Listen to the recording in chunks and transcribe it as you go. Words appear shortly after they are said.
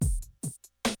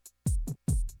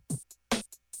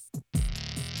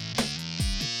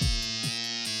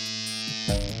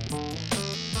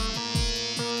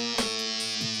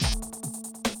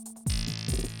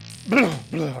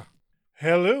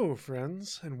Hello,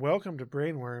 friends, and welcome to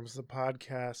Brainworms, the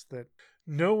podcast that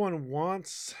no one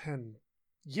wants, and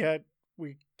yet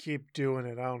we keep doing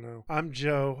it. I don't know. I'm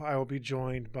Joe. I will be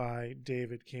joined by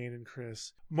David, Kane, and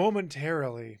Chris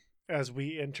momentarily as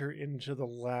we enter into the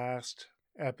last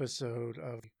episode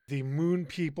of The Moon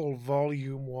People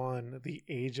Volume 1, The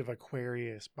Age of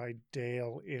Aquarius by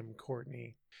Dale M.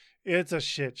 Courtney. It's a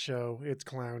shit show. It's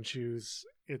clown shoes.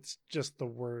 It's just the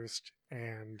worst,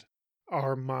 and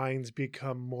our minds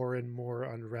become more and more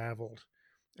unraveled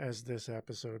as this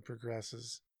episode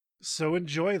progresses. So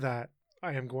enjoy that.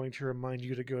 I am going to remind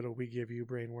you to go to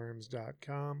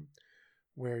WeGiveYouBrainworms.com,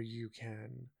 where you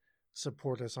can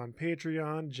support us on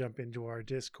Patreon, jump into our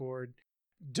Discord,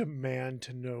 demand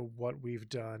to know what we've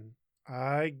done.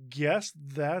 I guess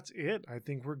that's it. I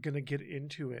think we're going to get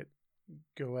into it.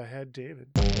 Go ahead, David.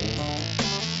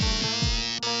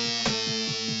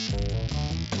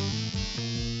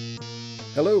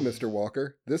 Hello, Mr.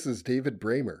 Walker. This is David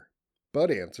Bramer. Bud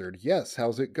answered, "Yes,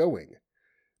 how's it going?"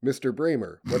 "Mr.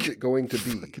 Bramer, what's it going to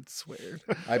be?" Fucking swear.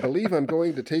 "I believe I'm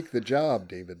going to take the job,"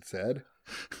 David said.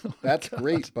 "That's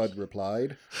great," Bud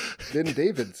replied. Then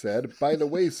David said, "By the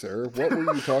way, sir, what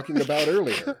were you talking about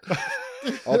earlier?"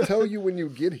 "I'll tell you when you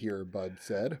get here," Bud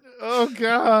said. Oh,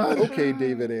 God. "Okay,"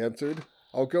 David answered.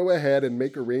 "I'll go ahead and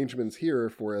make arrangements here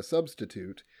for a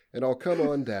substitute, and I'll come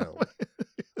on down."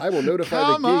 "I will notify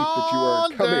the gate that you are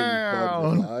coming,"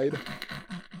 Bud replied.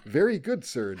 "Very good,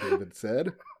 sir," David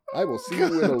said. "I will see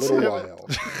you in a little while."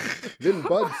 Then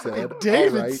Bud said,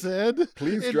 David "All right, said,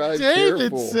 please and drive David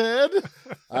careful. said,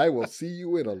 I will see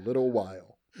you in a little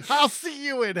while." I'll see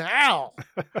you in hell.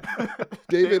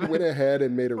 David went ahead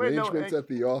and made arrangements at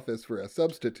the office for a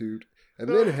substitute, and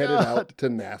then headed out to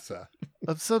NASA.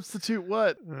 A substitute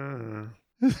what?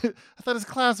 I thought his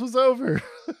class was over.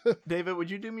 David, would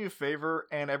you do me a favor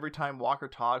and every time Walker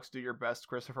talks, do your best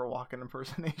Christopher Walken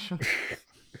impersonation?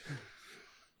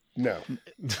 No.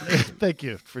 Thank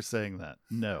you for saying that.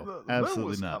 No,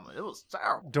 absolutely not. Coming. It was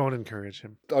terrible. Don't encourage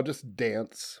him. I'll just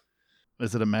dance.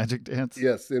 Is it a magic dance?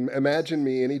 Yes, and imagine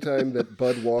me anytime that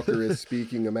Bud Walker is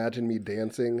speaking, imagine me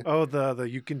dancing. Oh, the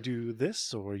you can do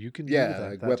this or you can do Yeah, that.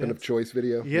 like that weapon dance. of choice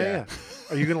video. Yeah.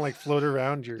 Are you gonna like float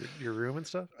around your room and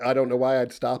stuff? I don't know why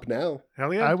I'd stop now.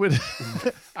 Hell yeah. I would,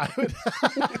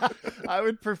 I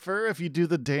would prefer if you do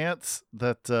the dance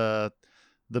that the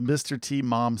Mr. T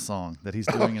mom song that he's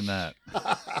doing in that.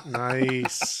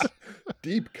 Nice.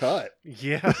 Deep cut.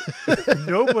 Yeah.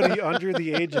 Nobody under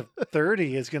the age of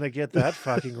 30 is gonna get that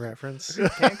fucking reference.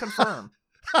 Can confirm.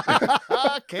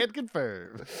 Can't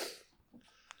confirm.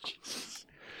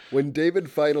 When David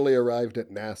finally arrived at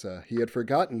NASA, he had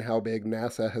forgotten how big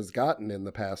NASA has gotten in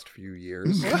the past few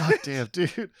years. God damn,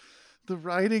 dude. The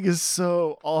writing is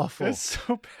so awful. It's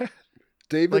so bad.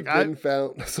 David Like, then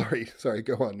found... Sorry,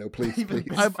 go on. No, please.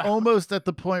 I'm almost at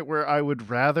the point where I would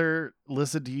rather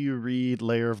listen to you read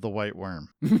Lair of the White Worm.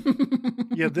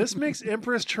 Yeah, this makes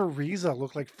Empress Teresa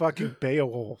look like fucking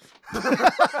Beowulf.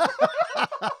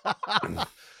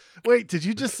 Wait, did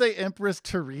you just say Empress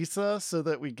Teresa so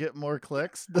that we get more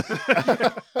clicks?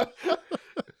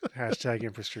 Hashtag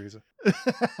Empress Teresa.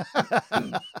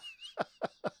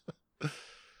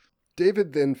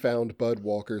 David then found Bud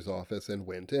Walker's office and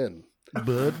went in.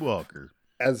 Bud Walker.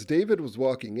 As David was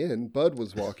walking in, Bud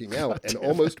was walking out and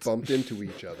almost bumped into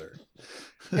each other.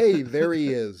 "Hey, there he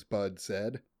is," Bud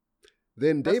said.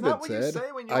 Then That's David not what you said,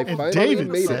 say when you "I almost finally David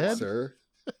made said- it, sir."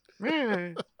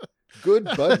 Eh. "Good,"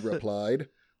 Bud replied.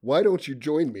 "Why don't you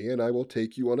join me and I will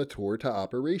take you on a tour to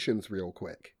operations real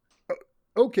quick."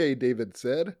 "Okay," David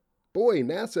said. "Boy,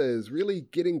 NASA is really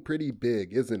getting pretty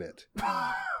big, isn't it?"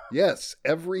 "Yes,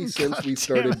 since we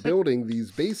started building these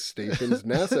base stations,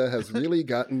 NASA has really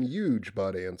gotten huge,"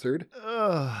 Bud answered.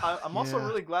 I'm also Yeah.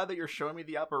 really glad that you're showing me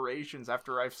the operations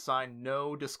after I've signed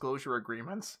no disclosure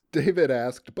agreements. David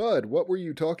asked, "Bud, what were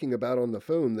you talking about on the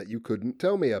phone that you couldn't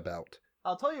tell me about?"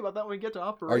 I'll tell you about that when we get to "Are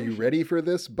operations. you ready for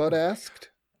this?" Bud asked.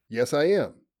 "Yes, I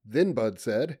am." Then Bud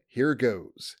said, "Here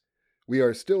goes. We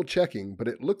are still checking, but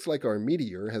it looks like our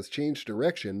meteor has changed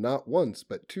direction not once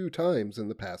but 2 times in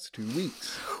the past 2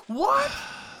 weeks." What?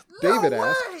 David No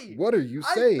asked, way! "What are you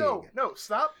saying?" No,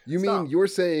 stop. "You Stop. mean you're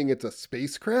saying it's a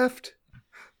spacecraft?"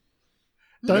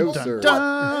 Dun, "No, dun, sir."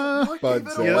 dun. What Bud gave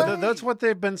it said- Yeah, away? that's what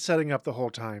they've been setting up the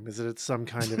whole time, is that it's some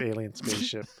kind of alien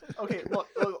spaceship. Okay, look.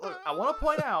 I want to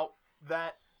point out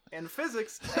that in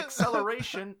physics,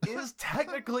 acceleration is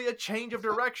technically a change of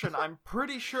direction. I'm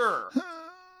pretty sure.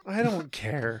 I don't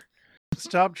care.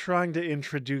 Stop trying to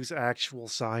introduce actual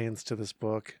science to this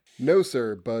book. "No,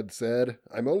 sir," Bud said.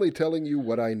 "I'm only telling you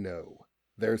what I know.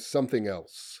 There's something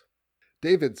else."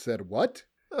 David said, "What?"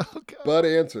 Oh, God. Bud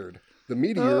answered, The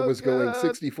meteor Oh, was going God.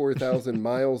 64,000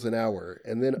 miles an hour,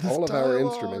 and then This all of our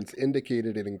dialogue. instruments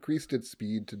indicated it increased its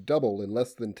speed to double in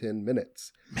less than 10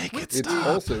 minutes. Make it It's stop.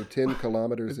 also 10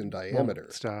 kilometers in Won't diameter.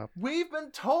 stop. We've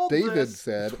been told David this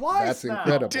said, twice "That's now.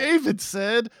 incredible." David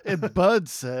said, and Bud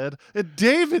said, and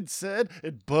David said,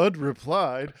 and Bud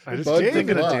replied. I just Bud keep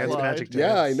thinking of replied, Dance Magic Dance.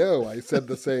 Yeah, I know. I said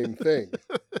the same thing.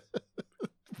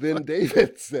 Then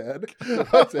David said,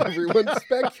 "What's everyone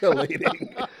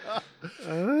speculating?"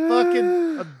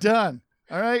 Fucking, I'm done.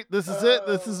 All right, this is it.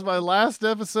 This is my last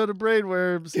episode of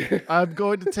Brainworms. I'm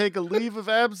going to take a leave of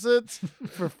absence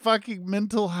for fucking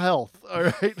mental health. All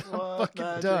right, I'm What fucking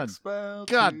magic done. spell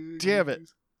God to damn it.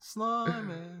 use?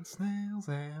 Slime and snails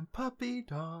and puppy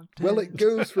dog. Well, it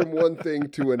goes from one thing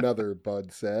to another,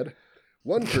 Bud said.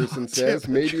 One person says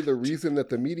maybe the reason that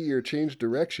the meteor changed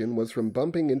direction was from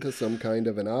bumping into some kind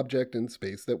of an object in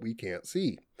space that we can't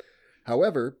see.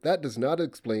 However, that does not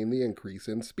explain the increase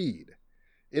in speed.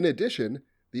 In addition,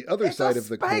 the other It's a side of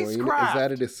the coin is spacecraft!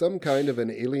 that it is some kind of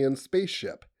an alien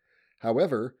spaceship.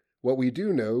 However, what we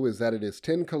do know is that it is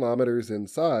 10 kilometers in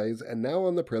size, and now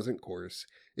on the present course,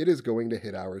 it is going to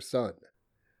hit our sun.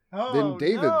 Oh, Then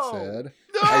David no. said,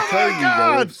 Oh I tell my you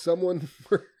though, God! if someone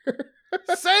were...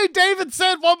 Say David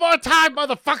said one more time,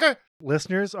 motherfucker.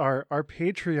 Listeners, our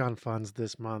Patreon funds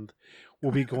this month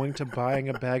will be going to buying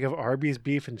a bag of Arby's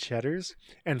beef and cheddars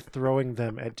and throwing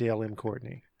them at Dale M.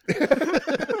 Courtney.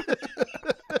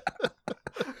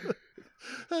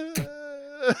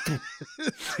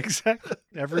 Exactly.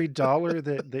 Every dollar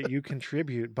that you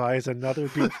contribute buys another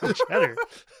beef and cheddar,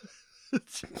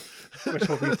 which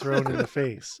will be thrown in the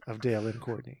face of Dale and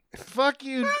Courtney. Fuck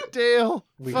you, Dale.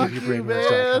 We Fuck give you you,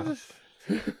 brainworms.com.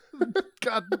 man.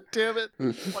 God damn it.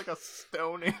 Like a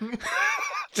stoning.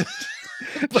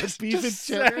 But beef and Sacks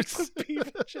cheddars. of beef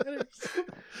and cheddars.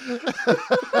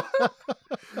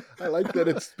 I like that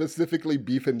it's specifically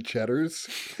beef and cheddars.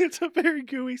 It's a very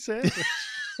gooey sandwich.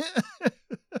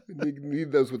 You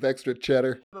need those with extra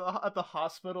cheddar. At the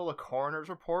hospital, the coroner's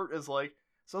report is like,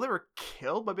 so they were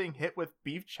killed by being hit with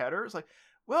beef cheddar? It's like,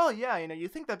 well, yeah, you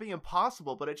think that'd be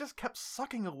impossible, but it just kept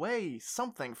sucking away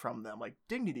something from them, like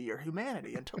dignity or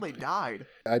humanity, until they died.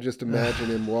 I just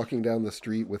imagine him walking down the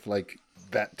street with like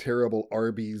that terrible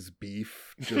Arby's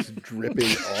beef just dripping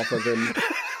off of him,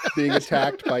 being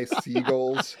attacked by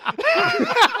seagulls.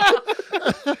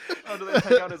 Oh, do they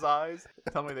peg out his eyes?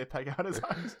 Tell me they peg out his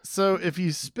eyes. So if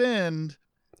you spend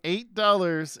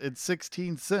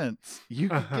 $8.16, you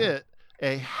can Uh-huh. get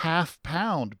a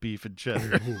half-pound beef and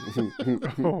cheddar.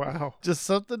 Oh, wow. Just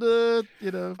something to,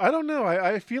 I don't know.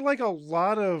 I feel like a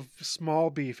lot of small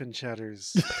beef and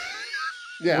cheddars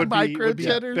Yeah, would Micro be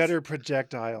cheddars? better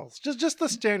projectiles. Just the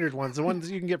standard ones, the ones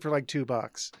you can get for like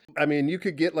 $2. I mean, you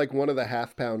could get like one of the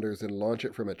half-pounders and launch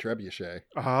it from a trebuchet.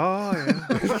 Oh,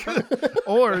 yeah.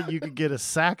 or you could get a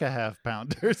sack of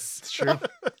half-pounders. It's true.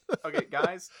 Okay,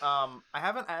 guys, I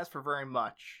haven't asked for very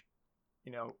much,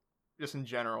 just in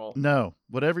general. No.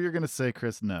 Whatever you're going to say,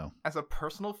 Chris, no. As a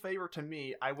personal favor to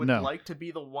me, I would No. like to be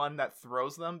the one that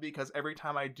throws them, because every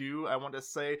time I do, I want to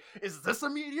say, is this a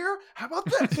meteor? How about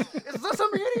this? Is this a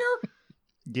meteor?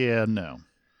 Yeah, no.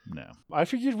 I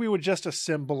figured we would just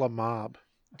assemble a mob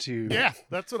to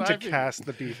that's what to cast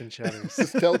the beef and cheddars.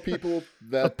 Just tell people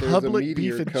that there's a public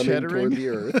meteor beef and coming cheddaring? toward the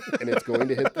Earth and it's going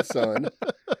to hit the sun,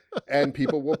 and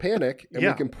people will panic, and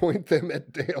Yeah. we can point them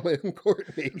at Dale and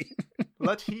Courtney.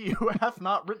 Let he who hath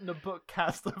not written a book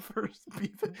cast the first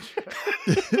beef and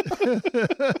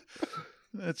cheddar.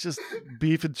 That's just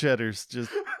beef and cheddars,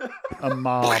 just a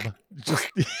mob. Just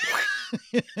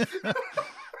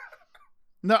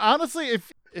No, honestly,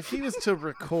 if he was to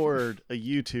record a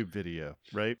YouTube video,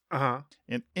 right? Uh-huh.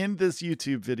 And in this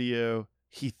YouTube video,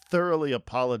 he thoroughly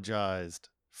apologized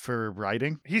for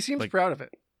writing He seems Like- proud of it.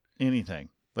 anything.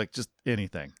 Like just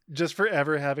anything. Just for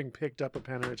ever having picked up a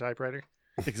pen or a typewriter.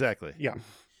 Exactly. Yeah.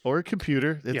 Or a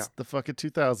computer. It's Yeah. the fucking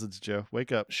 2000s, Joe.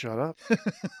 Wake up. Shut up.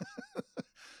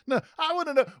 No, I want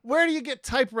to know, where do you get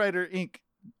typewriter ink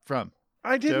from?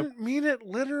 I didn't mean it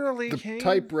literally. The Kane.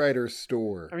 typewriter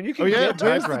store. I mean, you can Oh yeah, get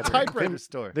where's the typewriter. typewriter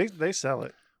store? They sell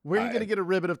it. Where are you I- going to get a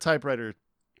ribbon of typewriter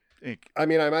ink? I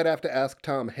mean, I might have to ask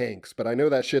Tom Hanks, but I know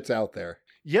that shit's out there.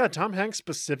 Yeah, Tom Hanks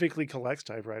specifically collects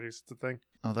typewriters. It's the thing.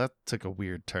 Oh, that took a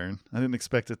weird turn. I didn't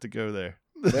expect it to go there.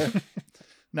 Yeah.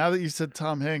 Now that you said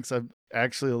Tom Hanks, I'm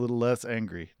actually a little less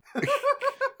angry.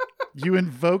 You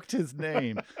invoked his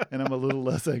name, and I'm a little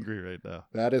less angry right now.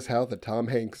 That is how the Tom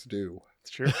Hanks do. It's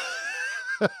true.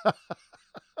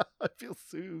 I feel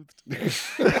soothed.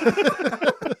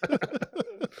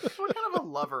 What kind of a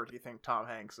lover do you think Tom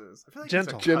Hanks is? I feel like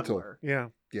Gentle. he's a Gentle. cuddler. Yeah.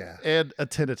 Yeah. And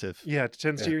attentive. Yeah, it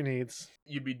tends to Yeah. your needs.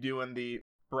 You'd be doing the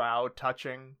brow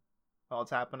touching while it's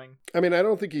happening. I mean, I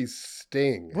don't think he's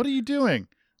Sting. What are you doing?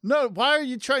 No, why are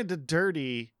you trying to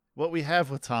dirty what we have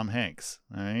with Tom Hanks?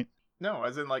 All right. No,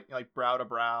 as in like brow to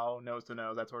brow, nose to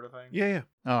nose, that sort of thing. Yeah.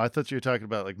 Oh, I thought you were talking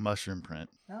about like mushroom print.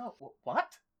 No,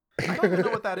 what? I don't even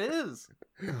know what that is.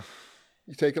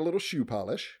 You take a little shoe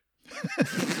polish.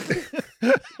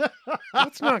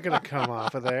 That's not going to come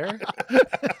off of there.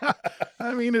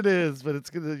 I mean, it is, but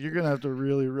you're gonna have to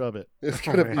really rub it. It's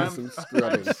gonna be man. some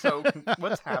scrubbing. So,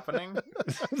 what's happening?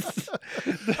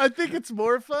 I think it's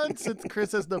more fun since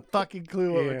Chris has no fucking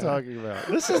clue what Yeah. we're talking about.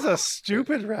 This is a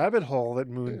stupid rabbit hole that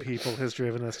Moon People has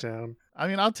driven us down. I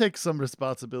mean, I'll take some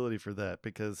responsibility for that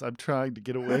because I'm trying to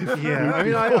get away from Yeah, I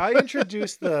mean, people. I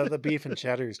introduced the beef and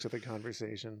cheddars to the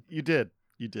conversation. You did.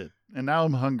 And now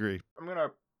I'm hungry. I'm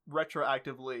gonna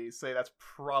retroactively say that's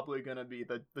probably gonna be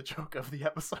the joke of the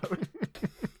episode.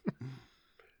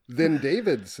 Then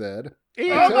David said, Oh I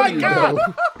tell my you God!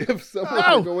 though, if someone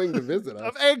No! were going to visit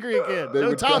us, I'm angry again. they No,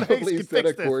 would Tom Hanks probably can set a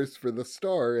fix this. course for the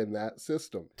star in that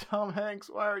system. Tom Hanks,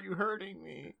 why are you hurting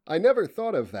me? I never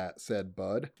thought of that, said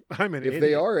Bud. I'm an If idiot.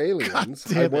 they are aliens,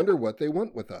 damn I it. wonder what they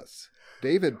want with us.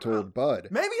 David told Bud,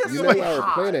 Maybe it's you somebody know our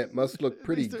hot. planet must look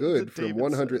pretty These are good the from David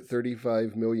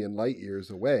 135 million light years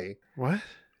away. What?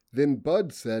 Then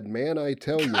Bud said, man, I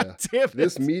tell God ya, damn it.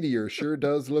 this meteor sure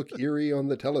does look eerie on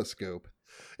the telescope.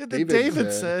 And then David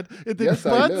David said, said, and then Yes,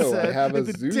 Bud I know. said, I have a and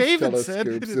then Zeus David said, telescope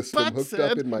and then system Bud hooked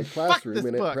said, up in my "Fuck classroom, this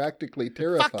and it book. practically Fuck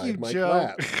terrified you, my Joe.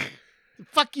 class.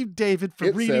 Fuck you, David, for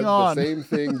It reading said on. the same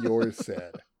thing yours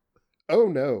said. Oh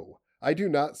no, I do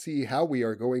not see how we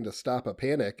are going to stop a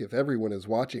panic if everyone is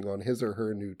watching on his or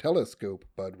her new telescope,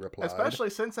 Bud replied. Especially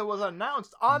since it was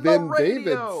announced on Then the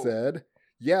radio. David said,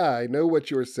 yeah, I know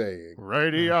what you're saying.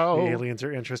 Radio. The aliens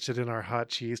are interested in our hot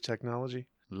cheese technology.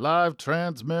 Live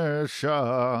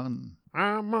transmission.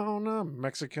 I'm on a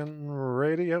Mexican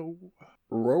radio.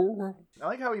 Row, row. I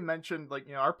like how he mentioned, like,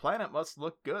 our planet must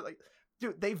look good. Like,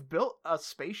 dude, they've built a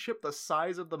spaceship the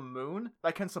size of the moon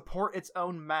that can support its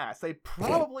own mass. They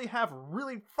probably have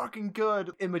really fucking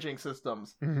good imaging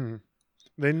systems. Mhm.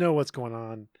 They know what's going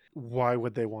on. Why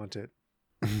would they want it?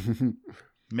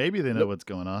 Maybe they know what's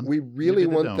going on. We really Maybe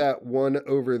they want don't. that one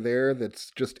over there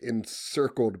that's just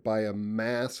encircled by a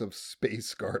mass of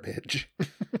space garbage.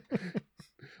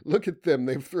 Look at them.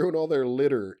 They've thrown all their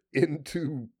litter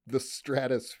into the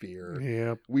stratosphere.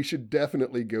 Yeah. We should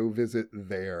definitely go visit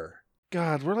there.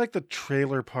 God, we're like the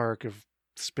trailer park of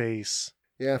space.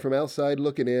 Yeah, from outside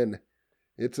looking in,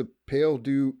 it's a pale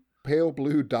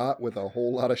blue dot with a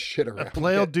whole lot of shit A around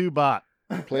Plale it. Dubot.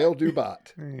 Pale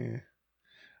Dubot. Yeah.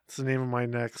 It's the name of my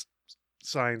next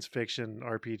science fiction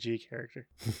RPG character.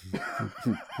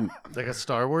 Like a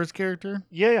Star Wars character.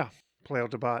 Yeah. Pleo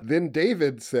Debot. Then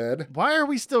David said, Why are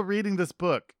we still reading this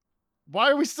book?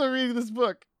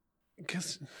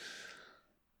 Because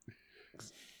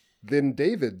Then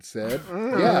David said,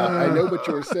 yeah, I know what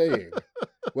you're saying.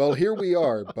 Well, here we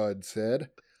are, Bud said.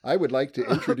 I would like to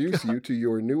introduce you to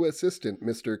your new assistant,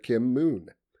 Mr. Kim Moon.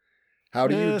 How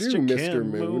do you do, Mr.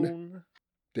 Kim Moon?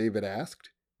 David asked.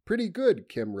 Pretty good,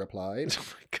 Kim replied.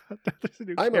 Oh my God, there's a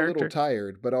new I'm character. a little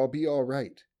tired, but I'll be all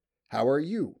right. How are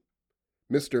you?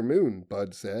 Mr. Moon,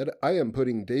 Bud said, I am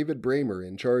putting David Bramer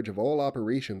in charge of all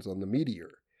operations on the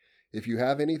Meteor. If you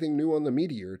have anything new on the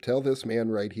Meteor, tell this man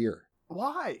right here.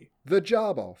 Why? The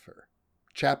Job Offer.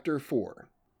 Chapter 4.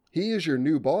 He is your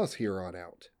new boss here on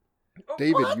out.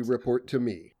 David, What? you report to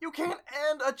me. You can't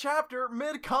end a chapter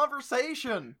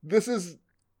mid-conversation. This is...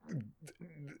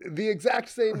 The exact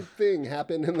same thing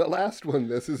happened in the last one.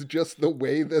 This is just the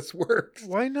way this works.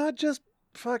 Why not just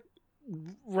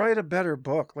write a better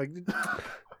book? Like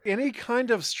any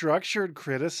kind of structured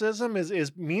criticism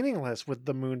is meaningless with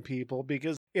the Moon People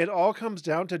because it all comes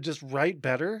down to just write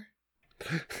better.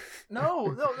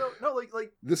 No,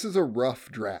 like This is a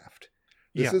rough draft.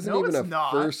 This Yeah. isn't No, even it's a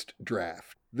not. first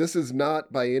draft. This is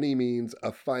not by any means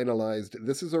a finalized.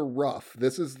 This is a rough.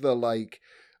 This is the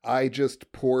I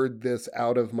just poured this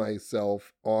out of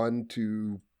myself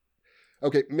onto.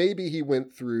 Okay, maybe he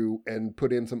went through and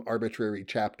put in some arbitrary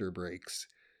chapter breaks,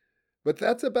 but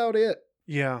that's about it.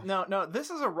 Yeah. no, this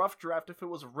is a rough draft if it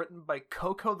was written by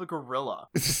Coco the Gorilla.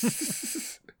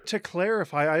 To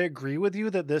clarify, I agree with you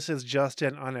that this is just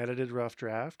an unedited rough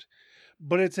draft,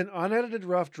 but it's an unedited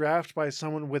rough draft by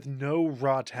someone with no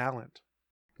raw talent.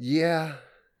 Yeah.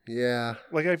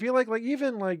 Like I feel like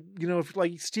even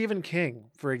if Stephen King,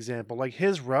 for example, like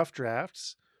his rough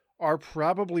drafts are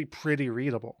probably pretty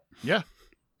readable. Yeah,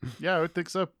 I would think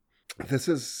so. This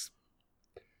is.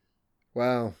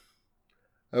 Wow.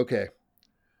 Okay.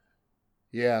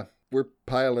 Yeah, we're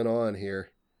piling on here.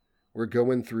 We're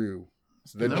going through.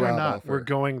 The No, job we're not. offer. We're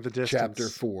going the distance. Chapter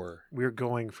 4. We're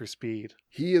going for speed.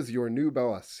 He is your new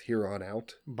boss here on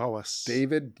out. Boas.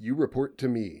 David, you report to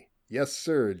me. Yes,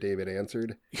 sir, David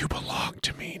answered. You belong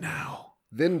to me now.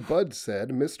 Then Bud said,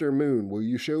 Mr. Moon, will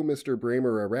you show Mr.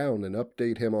 Bramer around and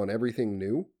update him on everything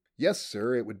new? Yes,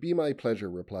 sir, it would be my pleasure,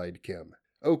 replied Kim.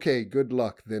 Okay, good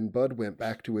luck. Then Bud went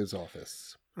back to his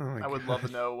office. Oh my I would God. love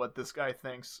to know what this guy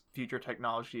thinks future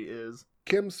technology is.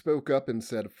 Kim spoke up and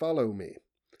said, follow me.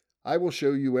 I will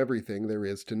show you everything there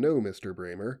is to know, Mr.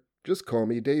 Bramer. Just call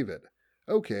me David.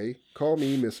 Okay, call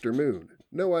me Mr. Moon.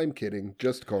 No, I'm kidding.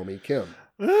 Just call me Kim.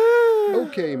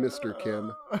 Okay, Mr.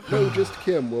 Kim. No, just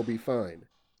Kim will be fine.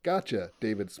 Gotcha,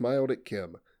 David smiled at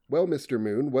Kim. Well, Mr.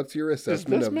 Moon, what's your Is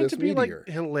assessment this of meant this to be meteor?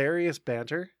 like hilarious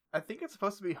banter? I think it's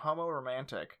supposed to be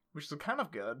homo-romantic, which is kind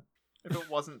of good, if it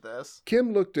wasn't this.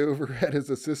 Kim looked over at his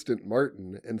assistant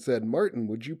Martin and said, Martin,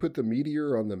 would you put the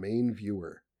meteor on the main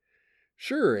viewer?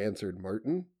 Sure, answered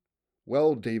Martin.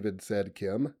 Well, David, said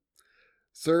Kim.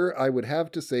 Sir, I would have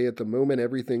to say at the moment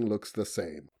everything looks the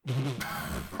same.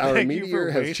 Our Thank you for meteor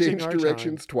has wasting changed our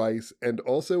directions twice and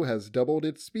also has doubled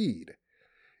its speed.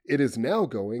 It is now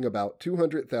going about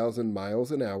 200,000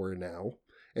 miles an hour now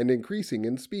and increasing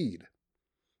in speed.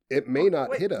 It may not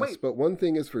wait, hit us, wait. but one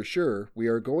thing is for sure, we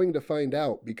are going to find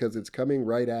out because it's coming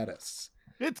right at us.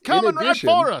 It's coming right addition-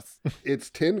 for us. It's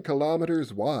 10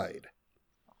 kilometers wide.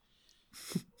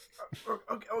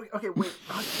 Okay, wait.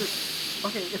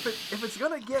 Okay, if it's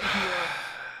gonna get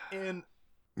here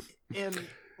in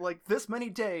like this many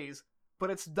days, but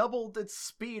it's doubled its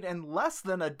speed in less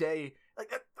than a day, like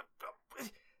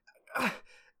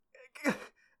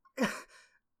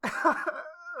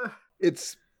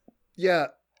It's, yeah,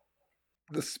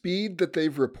 the speed that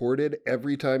they've reported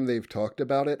every time they've talked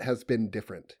about it has been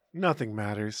different. Nothing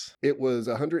matters. It was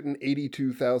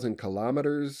 182,000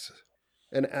 kilometers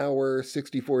an hour,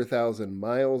 64,000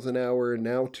 miles an hour,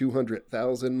 now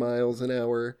 200,000 miles an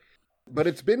hour. But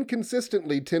it's been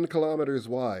consistently 10 kilometers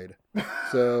wide.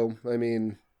 So, I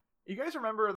mean, You guys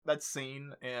remember that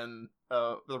scene in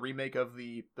the remake of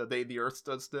the Day the Earth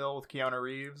Stood Still with Keanu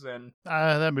Reeves, and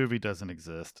That movie doesn't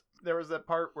exist. there was that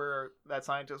part where that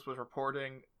scientist was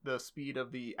reporting the speed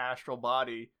of the astral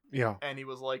body, Yeah. and he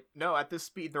was like, no, at this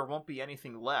speed there won't be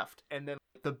anything left. And then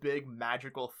the big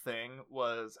magical thing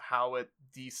was how it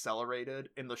decelerated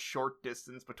in the short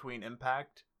distance between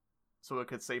impact so it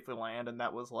could safely land, and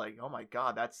that was like, oh my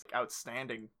god, that's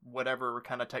outstanding, whatever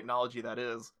kind of technology that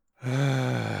is.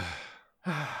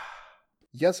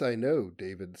 yes, I know,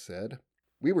 David said.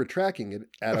 We were tracking it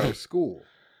at our school.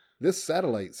 This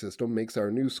satellite system makes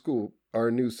our new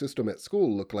system at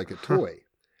school look like a toy.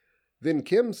 Then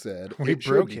Kim said, We it should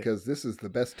broke it. because this is the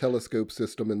best telescope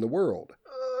system in the world.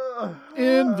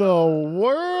 In the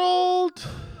world?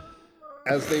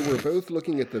 As they were both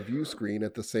looking at the view screen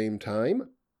at the same time,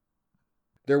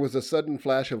 there was a sudden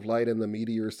flash of light and the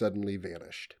meteor suddenly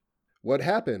vanished. What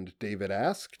happened? David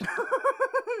asked.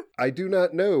 I do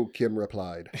not know, Kim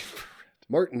replied.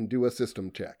 Martin, do a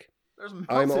system check. There's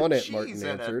I'm melted on it, cheese Martin in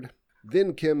answered.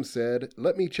 Then Kim said,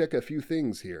 let me check a few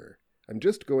things here. I'm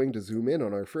just going to zoom in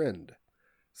on our friend.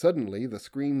 Suddenly, the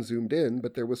screen zoomed in,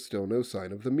 but there was still no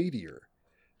sign of the meteor.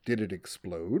 Did it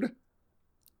explode?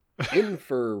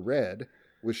 Infrared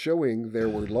was showing there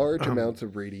were large amounts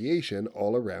of radiation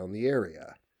all around the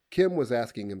area. Kim was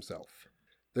asking himself,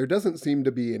 there doesn't seem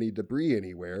to be any debris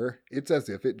anywhere. It's as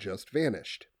if it just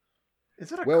vanished.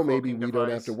 Is it a Well, maybe cloaking we don't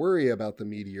have device? to worry about the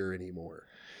meteor anymore.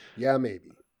 Yeah,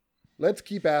 maybe. Let's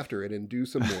keep after it and do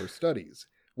some more studies.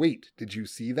 Wait, did you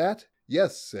see that?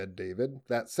 Yes, said David,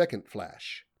 that second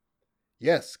flash.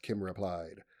 Yes, Kim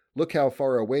replied. Look how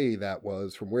far away that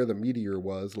was from where the meteor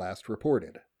was last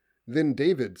reported. Then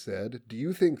David said, do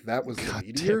you think that was the God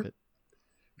meteor? damn it.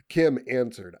 Kim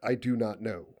answered, I do not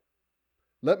know.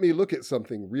 Let me look at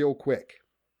something real quick.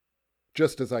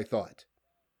 Just as I thought.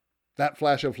 That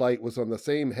flash of light was on the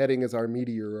same heading as our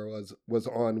meteor was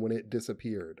on when it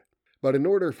disappeared. But in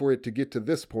order for it to get to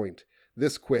this point,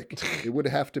 this quick, it would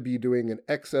have to be doing an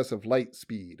excess of light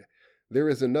speed. There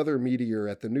is another meteor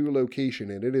at the new location,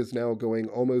 and it is now going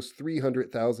almost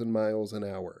 300,000 miles an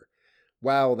hour.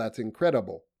 Wow, that's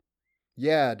incredible.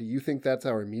 Yeah, do you think that's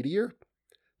our meteor?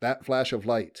 That flash of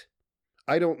light.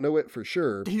 I don't know it for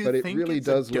sure, Do you but it think really it's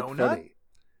a does look donut? funny.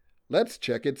 Let's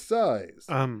check its size.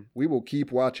 We will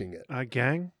keep watching it.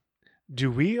 Gang, do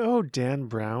we owe Dan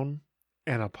Brown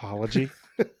an apology?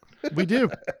 We do.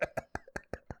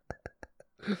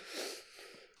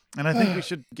 And I think we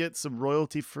should get some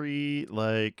royalty-free,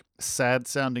 like,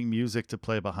 sad-sounding music to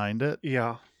play behind it.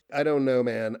 Yeah. I don't know,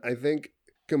 man. I think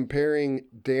comparing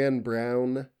Dan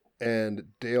Brown and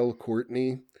Dale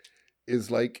Courtney is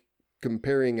like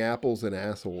comparing apples and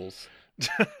assholes.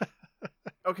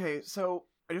 Okay, so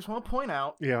I just want to point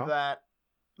out Yeah. that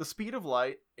the speed of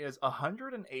light is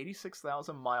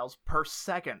 186,000 miles per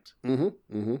second.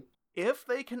 Mm-hmm. Mm-hmm. If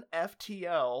they can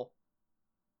FTL,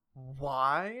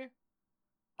 why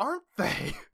aren't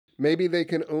they? Maybe they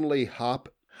can only hop.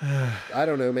 I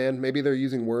don't know, man. Maybe they're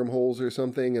using wormholes or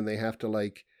something, and they have to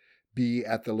like be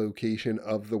at the location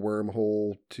of the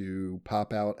wormhole to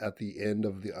pop out at the end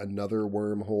of another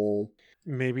wormhole.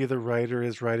 Maybe the writer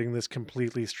is writing this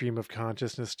completely stream of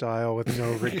consciousness style with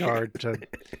no regard to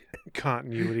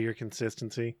continuity or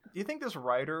consistency. Do you think this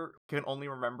writer can only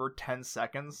remember 10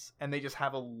 seconds and they just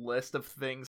have a list of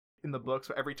things in the book?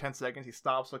 So every 10 seconds he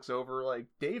stops, looks over, like,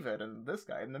 David and this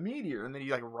guy and the meteor, and then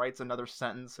he like writes another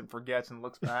sentence and forgets and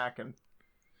looks back and...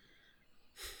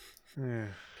 Yeah.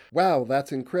 Wow,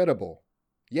 that's incredible.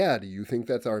 Yeah, do you think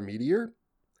that's our meteor?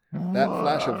 That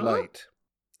flash of light.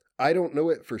 I don't know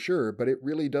it for sure, but it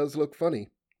really does look funny.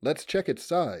 Let's check its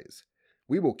size.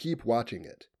 We will keep watching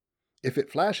it. If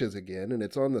it flashes again and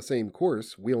it's on the same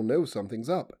course, we'll know something's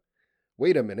up.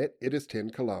 Wait a minute, it is 10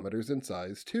 kilometers in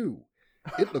size too.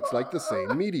 It looks like the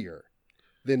same meteor.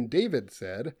 Then David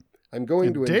said, I'm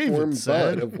going to inform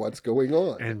Bud of what's going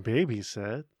on. And Baby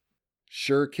said,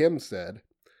 Sure, Kim said,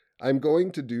 I'm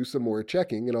going to do some more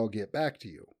checking and I'll get back to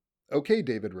you. Okay,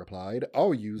 David replied,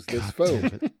 I'll use this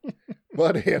phone.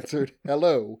 Bud answered,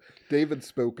 hello. David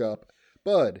spoke up.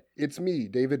 Bud, it's me,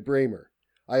 David Bramer.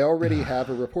 I already have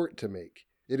a report to make.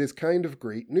 It is kind of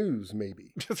great news,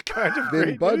 maybe. It's kind of Then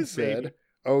great Bud news, said, baby.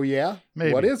 oh yeah?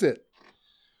 Maybe. What is it?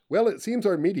 Well, it seems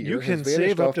our meteor You can has vanished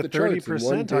save up off to the charts in 30%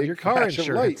 one on big your car flash of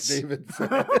light, insurance. David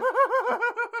said.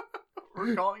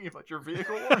 We're calling you about your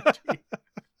vehicle warranty.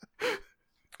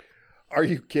 Are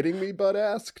you kidding me? Bud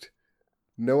asked.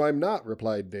 No, I'm not,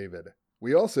 replied David.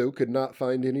 We also could not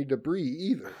find any debris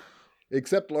either,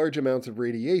 except large amounts of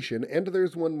radiation, and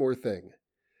there's one more thing.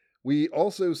 We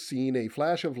also seen a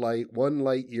flash of light 1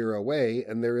 light year away,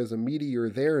 and there is a meteor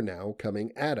there now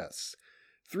coming at us,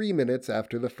 3 minutes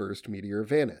after the first meteor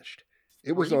vanished.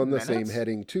 It was 3 on the same minutes?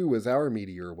 heading, too, as our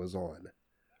meteor was on.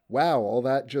 Wow, all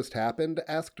that just happened?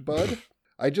 Asked Bud.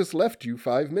 I just left you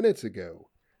 5 minutes ago.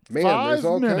 Man, there's 5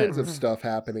 all kinds minutes. of stuff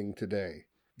happening today.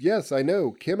 Yes, I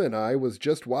know. Kim and I was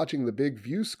just watching the big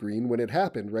view screen when it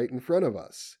happened right in front of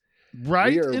us.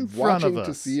 Right We are in front watching of us.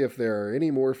 to see if there are any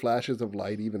more flashes of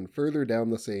light even further down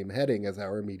the same heading as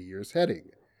our meteor's heading.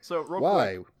 So real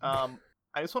Why? quick,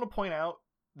 I just want to point out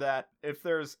that if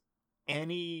there's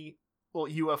any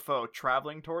UFO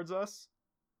traveling towards us,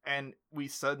 and we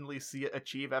suddenly see it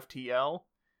achieve FTL,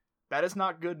 that is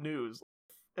not good news.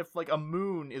 If like a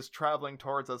moon is traveling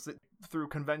towards us through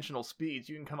conventional speeds,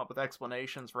 you can come up with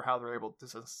explanations for how they're able to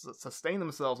sustain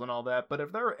themselves and all that. But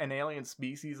if they're an alien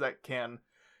species that can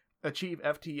achieve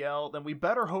FTL, then we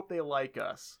better hope they like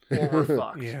us, or we're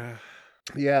fucked. Yeah,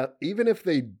 Yeah, even if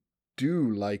they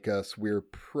do like us, we're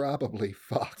probably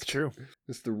fucked. it's true.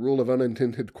 It's the rule of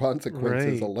unintended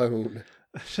consequences Right. alone.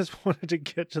 I just wanted to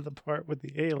get to the part with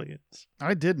the aliens.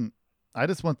 I didn't. I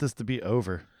just want this to be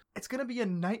over. It's gonna be a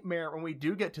nightmare when we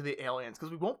do get to the aliens, because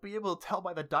we won't be able to tell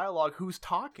by the dialogue who's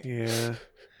talking. Yeah.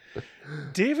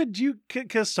 David,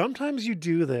 because sometimes you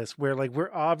do this where like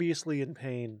we're obviously in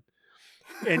pain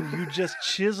and you just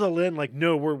chisel in like,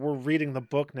 no, we're reading the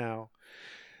book now.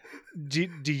 Do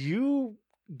you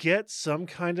get some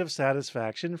kind of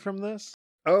satisfaction from this?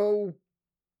 Oh,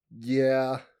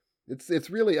 yeah. It's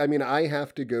really, I mean, I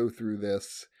have to go through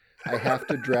this. I have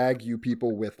to drag you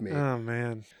people with me. Oh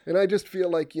man. And I just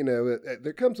feel like,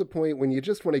 there comes a point when you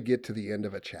just want to get to the end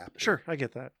of a chapter. Sure, I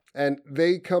get that. And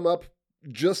they come up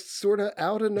just sort of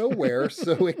out of nowhere,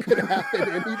 so it could happen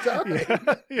anytime.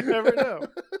 Yeah, you never know.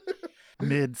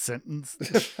 Mid sentence.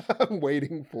 I'm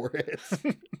waiting for it.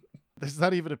 There's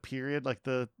not even a period. Like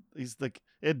he's like,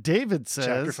 and David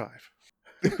Chapter says, 5.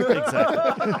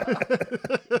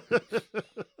 Exactly.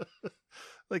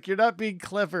 Like, you're not being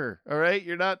clever, all right?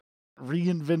 You're not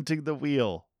reinventing the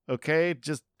wheel, okay?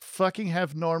 Just fucking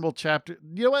have normal chapter.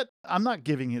 You know what? I'm not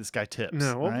giving this guy tips.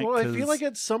 No, all right? well, I feel 'Cause like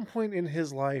at some point in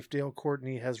his life, Dale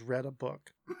Courtney has read a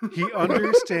book. He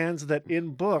understands that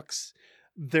in books,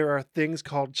 there are things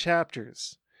called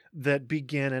chapters that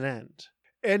begin and end.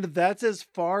 And that's as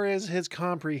far as his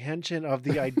comprehension of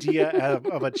the idea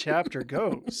of a chapter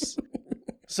goes.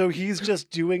 So he's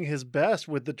just doing his best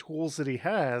with the tools that he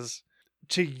has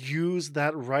to use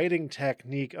that writing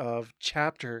technique of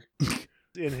chapter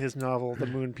in his novel, The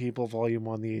Moon People, Volume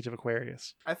 1, The Age of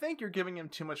Aquarius. I think you're giving him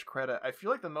too much credit. I feel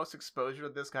like the most exposure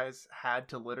this guy's had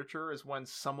to literature is when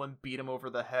someone beat him over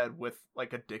the head with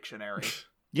like a dictionary.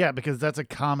 yeah, because that's a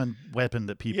common weapon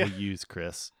that people Yeah. use,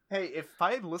 Chris. Hey, if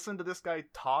I had listened to this guy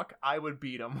talk, I would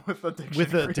beat him with a dictionary.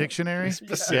 With a dictionary?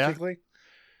 Specifically,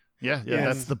 Yeah, Yeah.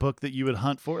 that's the book that you would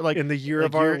hunt for. Like in the year like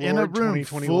of our you're in a Lord room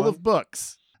 2021. full of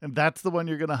books, and that's the one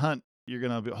you're gonna hunt. You're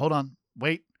gonna be. Hold on,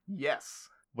 wait, Yes.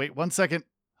 wait 1 second.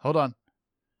 Hold on.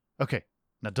 Okay,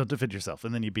 now don't defend yourself,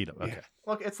 and then you beat him. Okay, Yeah.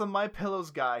 Look, it's the My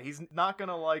Pillows guy. He's not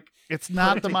gonna like. it's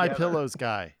not it the My together. Pillows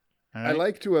guy. All I right?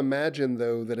 like to imagine,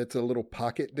 though, that it's a little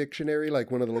pocket dictionary, like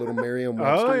one of the little Oh,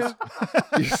 Merriam-Webster's.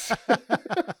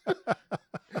 yeah.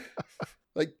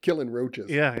 Like killing roaches.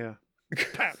 Yeah.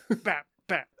 Pat, pat,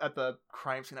 pat. At the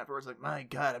crime scene afterwards, like, my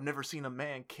God, I've never seen a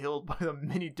man killed by a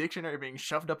mini dictionary being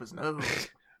shoved up his nose.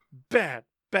 Bad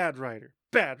writer.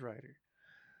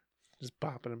 Just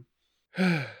bopping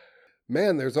him.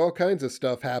 Man, there's all kinds of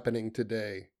stuff happening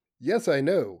today. Yes, I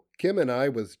know. Kim and I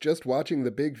was just watching the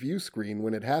big view screen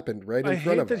when it happened right in I front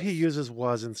hate of that us. he uses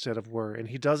was instead of were, and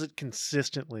he does it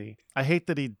consistently. I hate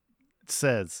that he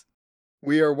says.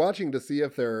 We are watching to see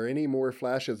if there are any more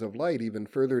flashes of light even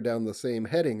further down the same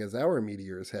heading as our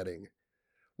meteor's heading.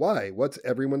 Why, what's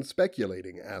everyone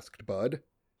speculating? Asked Bud.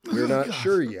 We're not God.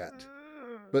 sure yet.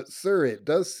 But, sir, it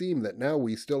does seem that now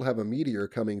we still have a meteor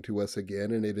coming to us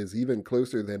again, and it is even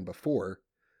closer than before.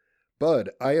 Bud,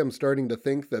 I am starting to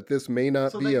think that this may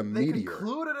not So be they, a they meteor.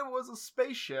 concluded it was a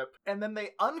spaceship, and then they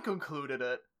unconcluded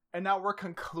it, and now we're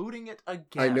concluding it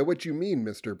again. I know what you mean,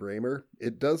 Mr. Bramer.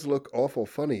 It does look awful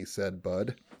funny, said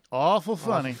Bud. Awful Awful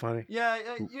funny. funny. Yeah,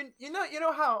 you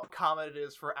know how common it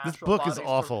is for This astral book is bodies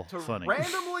awful to funny.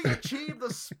 randomly achieve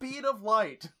the speed of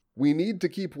light. We need to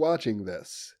keep watching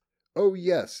this. Oh,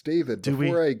 yes, David, Do we-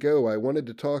 before I go, I wanted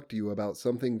to talk to you about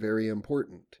something very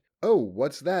important. Oh,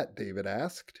 what's that? David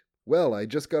asked. Well, I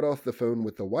just got off the phone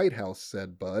with the White House,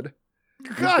 said Bud.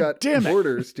 We've God got damn it.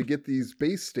 orders to get these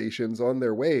base stations on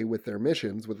their way with their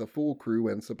missions with a full crew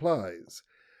and supplies.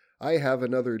 I have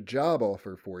another job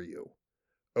offer for you.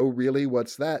 Oh, really?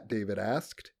 What's that? David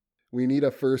asked. We need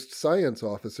a first science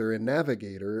officer and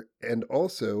navigator, and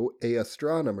also a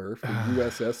astronomer for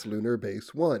USS Lunar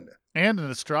Base 1. And an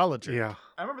astrologer. Yeah.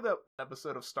 I remember that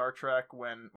episode of Star Trek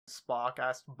when Spock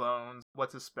asked Bones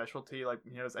what's his specialty, like,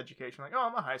 his education. Like, oh,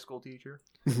 I'm a high school teacher.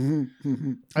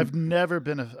 I've never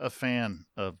been a fan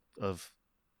of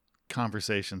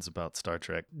conversations about Star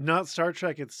Trek. Not Star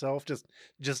Trek itself, just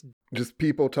Just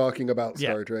people talking about Yeah.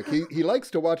 Star Trek. He likes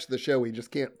to watch the show, he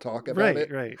just can't talk about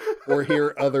it right. or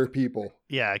hear other people.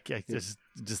 Yeah, I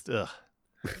just ugh.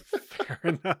 Fair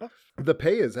enough. The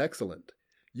pay is excellent.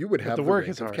 You would But have the the work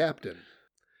rank is of hard. captain.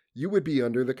 You would be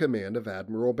under the command of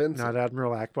Admiral Benson. Not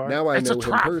Admiral Akbar. Now I It's a know him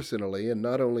trap. personally, and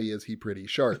not only is he pretty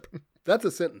sharp. That's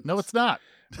a sentence. No, it's not.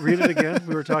 Read it again.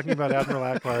 We were talking about Admiral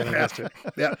Akbar and I missed it.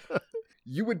 Yeah.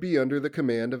 You would be under the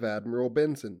command of Admiral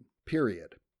Benson,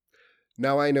 period.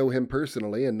 Now I know him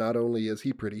personally, and not only is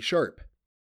he pretty sharp.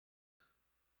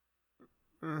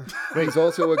 He's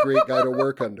also a great guy to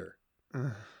work under.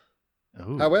 Ooh,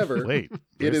 However, wait, It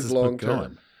where's is this book long going?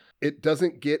 term. It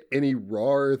doesn't get any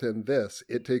rawer than this.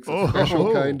 It takes a Oh.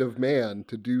 special kind of man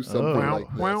to do something Oh. like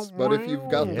this. But if you've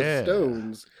got Yeah. the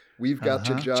stones, we've got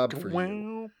Uh-huh. the job for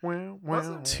you.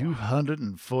 Wasn't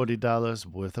 $240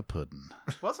 worth of pudding.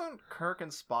 Wasn't Kirk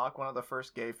and Spock one of the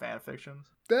first gay fan fictions?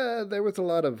 There was a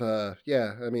lot of, that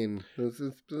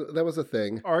was a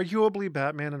thing. Arguably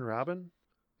Batman and Robin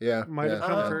Yeah. Might have yeah,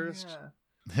 come yeah. first.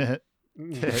 Yeah.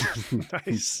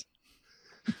 Nice.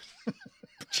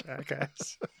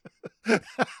 Jackass.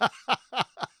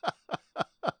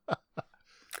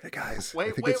 Hey guys, Wait,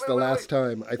 I think wait, it's wait, the wait, last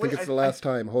time. I think Wait, it's I- the last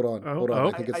time. Hold on. Oh, Hold on. oh.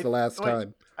 I think it's I- the last wait.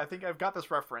 time. I think I've got this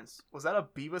reference. Was that a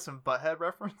Beavis and Butthead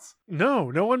reference? No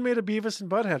one made a Beavis and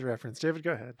Butthead reference. David,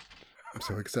 go ahead. I'm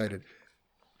so excited.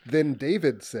 Then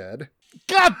David said,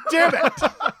 God damn it!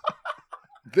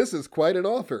 "This is quite an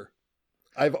offer.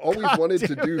 I've always God wanted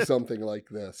to damn do it. something like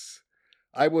this.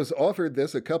 I was offered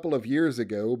this a couple of years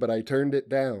ago, but I turned it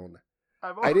down.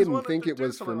 I've I always didn't wanted think to it do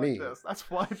was for something like me. this. That's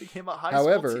why I became a high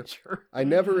However, school teacher. I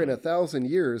never in 1,000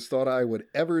 years thought I would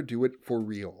ever do it for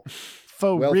real.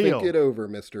 For Well, real. think it over,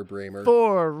 Mr. Bramer.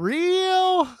 For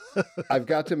real? I've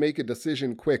got to make a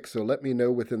decision quick, so let me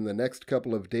know within the next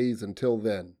couple of days until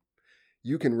then.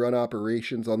 You can run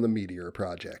operations on the Meteor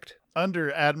Project."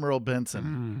 Under Admiral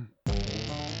Benson.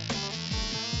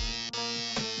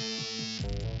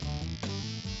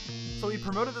 So he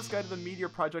promoted this guy to the Meteor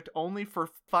Project only for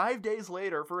 5 days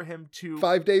later for him to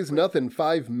 5 days, nothing.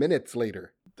 5 minutes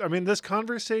later. I mean, this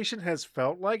conversation has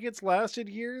felt like it's lasted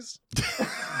years,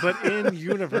 but in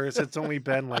universe, it's only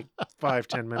been like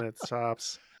 5-10 minutes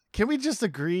tops. Can we just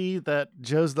agree that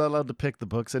Joe's not allowed to pick the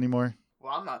books anymore?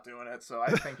 Well, I'm not doing it, so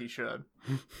I think he should.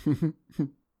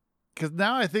 Because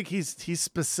now I think he's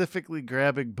specifically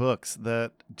grabbing books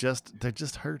that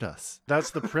just hurt us.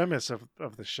 That's the premise of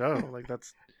the show. Like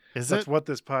that's Is what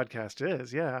this podcast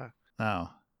is. Yeah. Oh.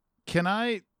 Can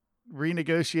I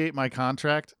renegotiate my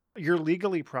contract? You're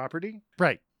legally property.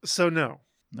 Right. So no.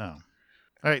 No.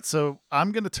 All right. So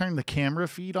I'm going to turn the camera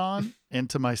feed on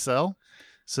into my cell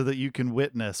so that you can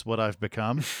witness what I've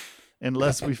become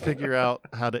unless we figure out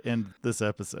how to end this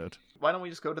episode. Why don't we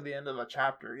just go to the end of a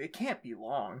chapter? It can't be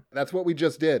long. That's what we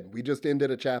just did. We just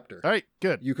ended a chapter. All right.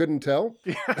 Good. You couldn't tell?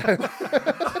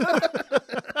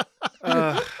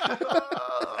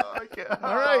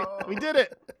 All right. We did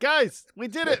it. Guys, we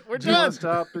did it. We're Do you want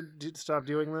done. to stop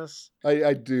doing this?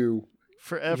 I do.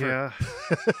 Forever.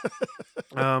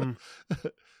 Yeah.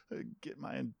 Get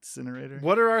my incinerator.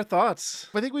 What are our thoughts?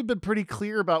 I think we've been pretty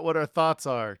clear about what our thoughts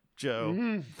are, Joe,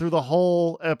 Mm. through the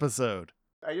whole episode.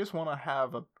 I just want to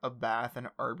have a bath in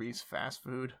Arby's fast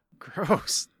food.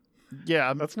 Gross.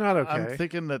 Yeah, That's not okay. I'm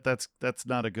thinking that's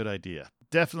not a good idea.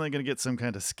 Definitely going to get some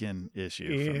kind of skin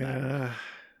issue from that. Yeah.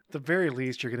 At the very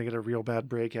least, you're going to get a real bad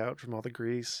breakout from all the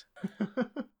grease.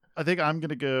 I think I'm going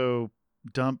to go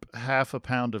dump half a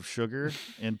pound of sugar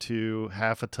into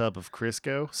half a tub of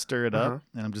Crisco, stir it up,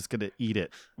 and I'm just going to eat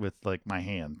it with like my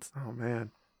hands. Oh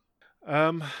man.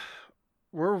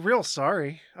 We're real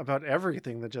sorry about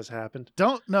everything that just happened.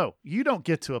 You don't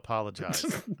get to apologize.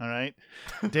 All right.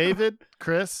 David,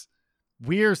 Chris,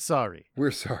 we're sorry.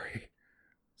 We're sorry.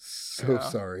 So Yeah.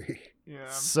 sorry. Yeah.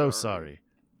 I'm So sorry.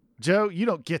 Joe, you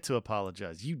don't get to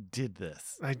apologize. You did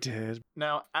this. I did.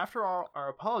 Now, after all our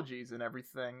apologies and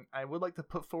everything, I would like to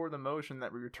put forward the motion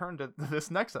that we return to this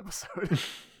next episode.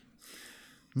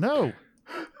 No,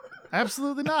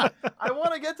 absolutely not. I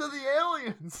want to get to the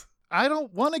aliens. I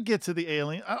don't want to get to the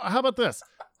alien. How about this?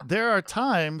 There are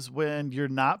times when you're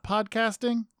not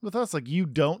podcasting with us, like you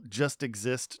don't just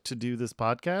exist to do this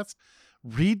podcast.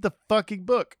 Read the fucking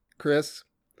book. Chris,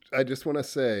 I just want to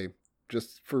say,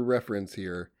 just for reference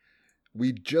here,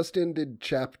 we just ended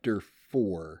chapter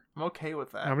 4. I'm okay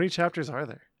with that. How many chapters are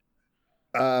there?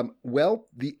 Well,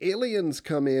 the aliens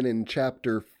come in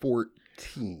chapter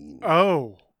 14.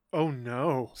 Oh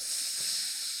no.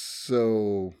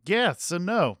 So, Yeah, so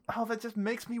no. Oh, that just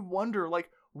makes me wonder, like,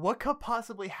 what could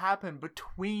possibly happen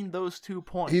between those 2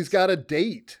 points? he's got a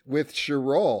date with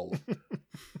Chiral.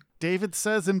 David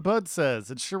says and Bud says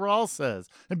and Chiral says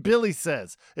and Billy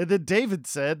says. And then David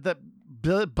said that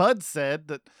Bud said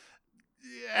that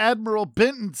Admiral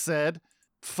Benton said,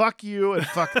 fuck you and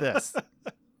fuck this.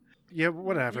 Yeah,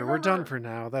 whatever. You We're done remember- for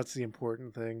now. That's the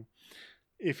important thing.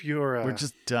 If you're We're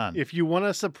just done. if you want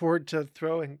to support to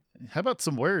throwing How about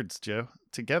some words, Joe?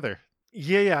 Together.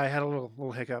 Yeah, I had a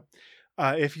little hiccup.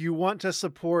 If you want to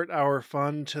support our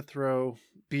fund to throw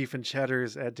beef and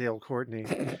cheddars at Dale Courtney,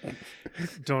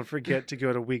 don't forget to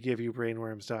go to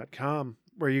WeGiveYouBrainworms.com,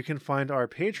 where you can find our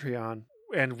Patreon,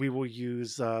 and we will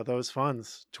use those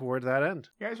funds toward that end.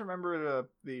 You guys remember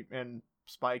the in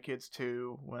Spy Kids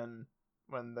 2 when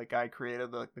the guy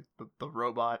created the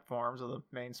robot forms of the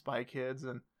main Spy Kids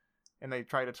and they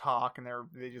try to talk and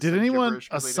they just Did said anyone, gibberish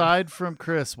 'cause they didn't- aside from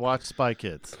Chris, watch Spy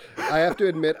Kids? I have to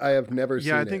admit, I have never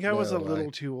seen it. Yeah, I think I was a no, little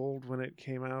too old when it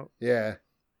came out. Yeah.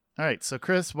 All right, so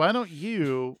Chris, why don't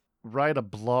you write a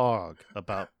blog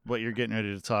about what you're getting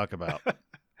ready to talk about?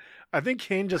 I think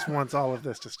Kane just wants all of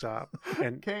this to stop.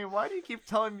 And Kane, why do you keep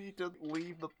telling me to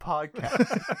leave the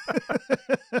podcast?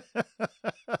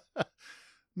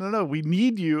 No, we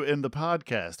need you in the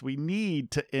podcast. We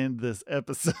need to end this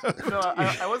episode. No,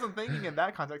 I wasn't thinking in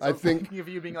that context. I I was think- thinking of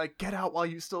you being like, get out while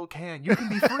you still can. You can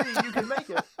be free. You can make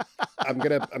it.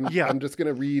 I'm just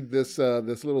gonna read this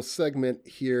this little segment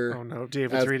here. oh no,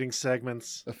 David's As- reading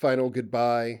segments. A final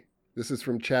goodbye. This is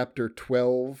from chapter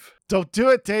 12. Don't do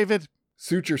it, David.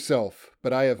 Suit yourself,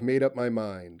 but I have made up my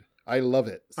mind. I love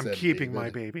it. I'm said keeping my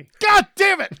David. baby. God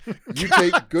damn it. You God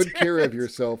take good damn care of it.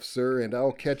 yourself, sir, and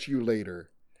I'll catch you later.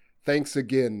 Thanks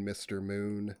again, Mr.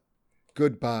 Moon.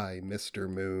 Goodbye, Mr.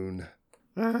 Moon.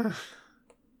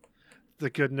 The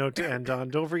good note to end on.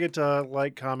 Don't forget to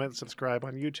like, comment, subscribe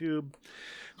on YouTube.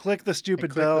 Click the stupid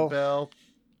And click bell. the bell.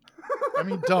 I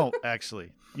mean, don't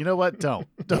actually. You know what? Don't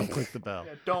click the bell.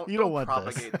 Yeah, You don't want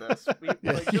propagate this. this. We,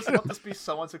 Yeah, like, you just let this be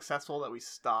so unsuccessful that we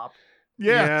stop.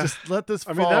 Yeah, Yeah. just let this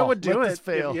I fall. mean, that would do Let it. this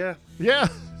fail. Yeah. Yeah.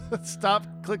 Stop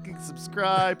clicking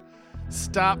subscribe.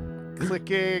 Stop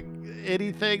clicking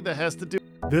anything that has to do.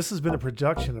 This has been a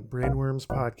production of Brainworms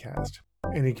Podcast.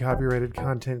 Any copyrighted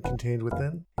content contained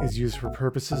within is used for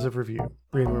purposes of review.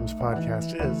 Brainworms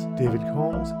Podcast is David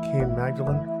Combs, Kane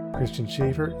Magdalene, Christian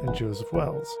Schaefer, and Joseph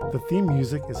Wells. The theme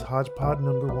music is Hodgepod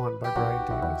No. 1 by Brian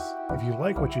Davis. If you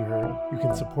like what you heard, you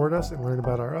can support us and learn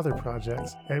about our other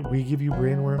projects at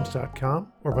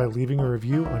WeGiveYouBrainworms.com or by leaving a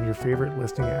review on your favorite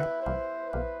listening app.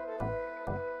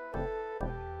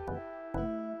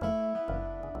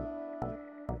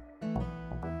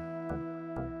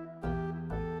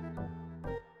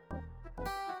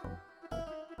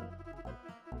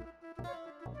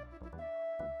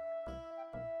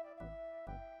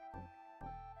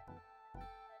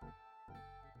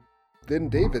 Then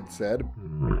David said,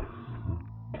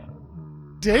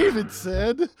 David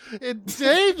said, and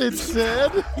David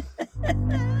said,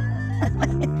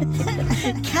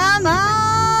 Come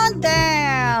on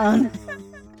down.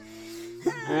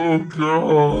 Oh,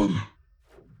 God.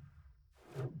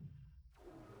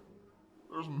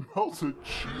 There's melted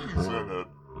cheese in it.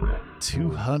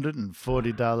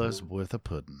 $240 worth of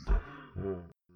pudding.